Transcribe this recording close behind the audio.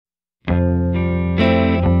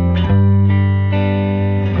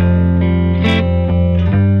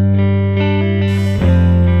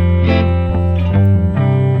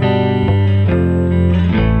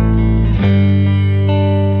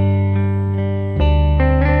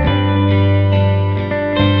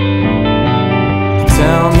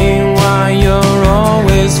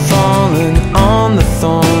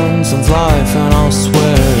I'll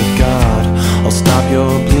swear to God I'll stop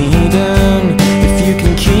your bleeding if you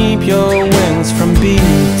can keep your wings from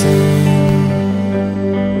beating.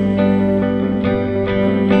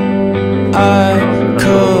 I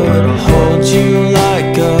could hold you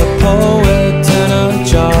like a poet in a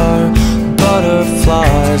jar.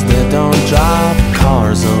 Butterflies, they don't drive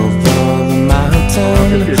cars over the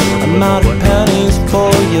mountain. I'm out of pennies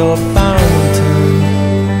for your fountain.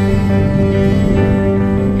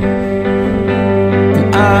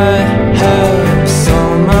 I have so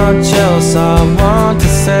much else I want to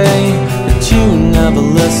say, but you never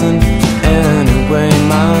listen. Anyway,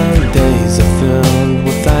 my days are filled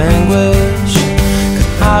with anguish, 'cause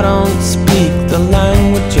I don't speak the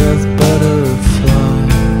language of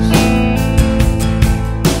butterflies.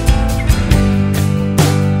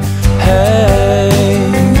 Hey,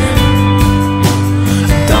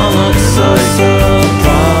 don't look so surprised.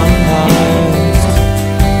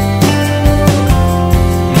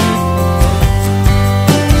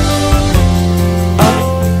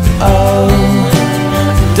 Oh,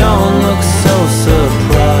 don't look so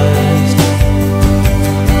surprised.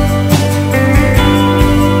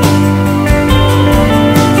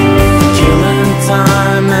 Killing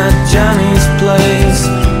time at Jenny's place,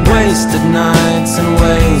 wasted nights and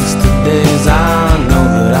wasted days. I know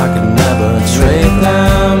that I could never trade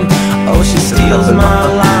them. Oh, she steals my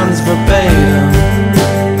lines verbatim.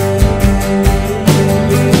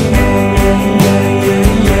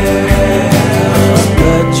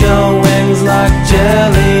 Spread your wings like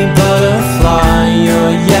jelly, butterfly.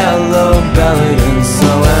 You're yellow-bellied and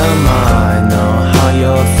so am I. Know how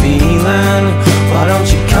you're feeling. Why don't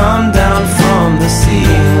you come down from the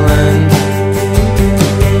ceiling?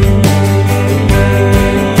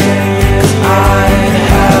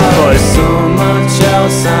 So much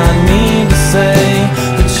else I need to say,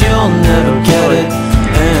 but you'll never get it.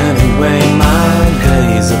 Anyway, my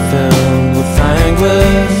days are filled with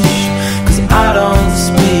anguish, 'cause I don't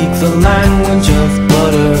speak the language of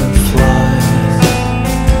butterflies.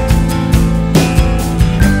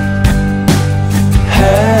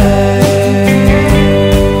 Hey,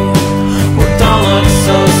 well, don't look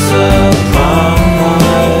so surprised.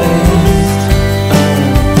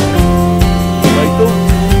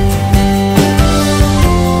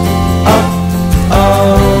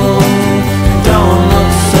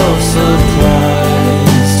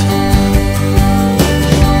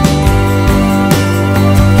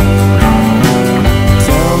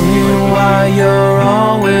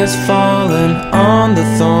 Falling on the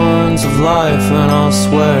thorns of life, and I'll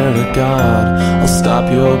swear to God I'll stop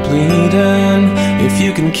your bleeding if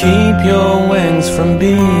you can keep your wings from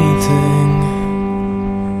beating.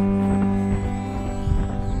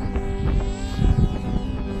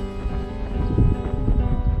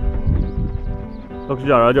 Çok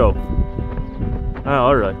güzel Rajo.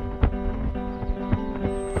 Alright.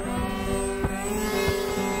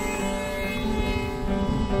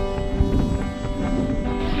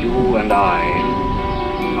 You and I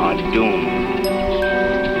are doomed.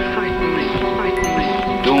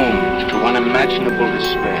 Doomed to unimaginable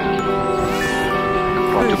despair.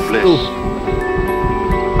 Or to bliss.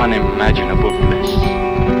 Unimaginable bliss.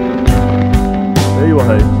 ايوه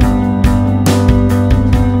هاي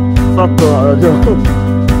سطوا Rajo.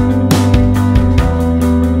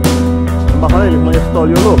 Ma هاي اللي ما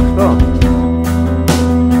يستوليوا لك صح؟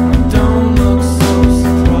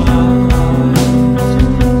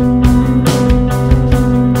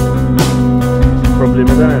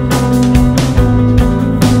 Problemi da ne?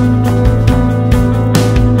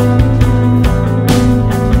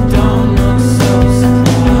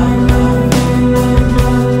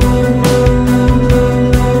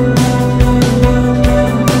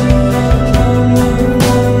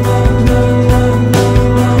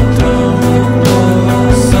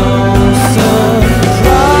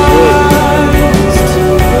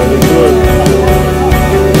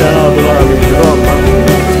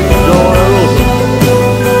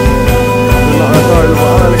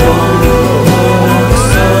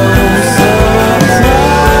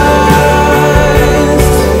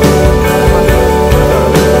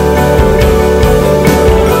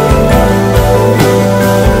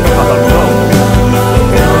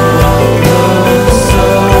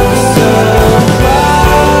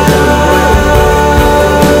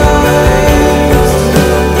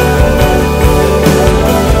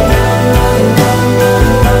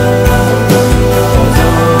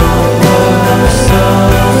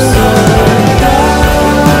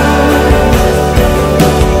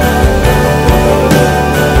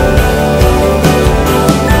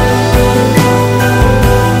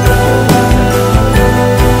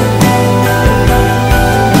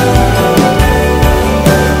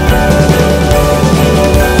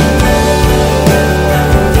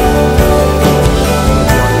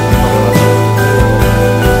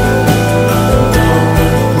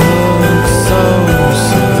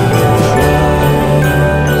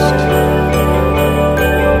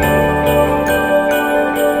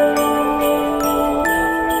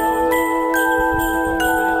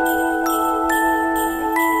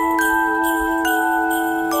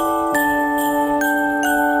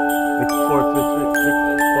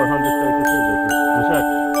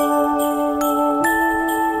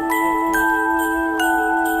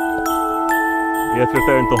 Yet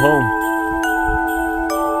return to home.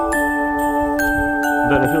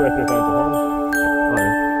 Don't you return to home?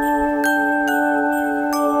 Alright.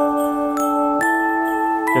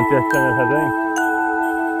 كنت يستنى الهذين.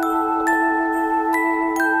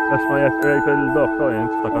 اسمع يا ريت الدكتور يعني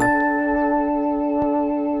تفتكر.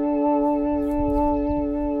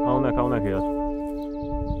 هونك يا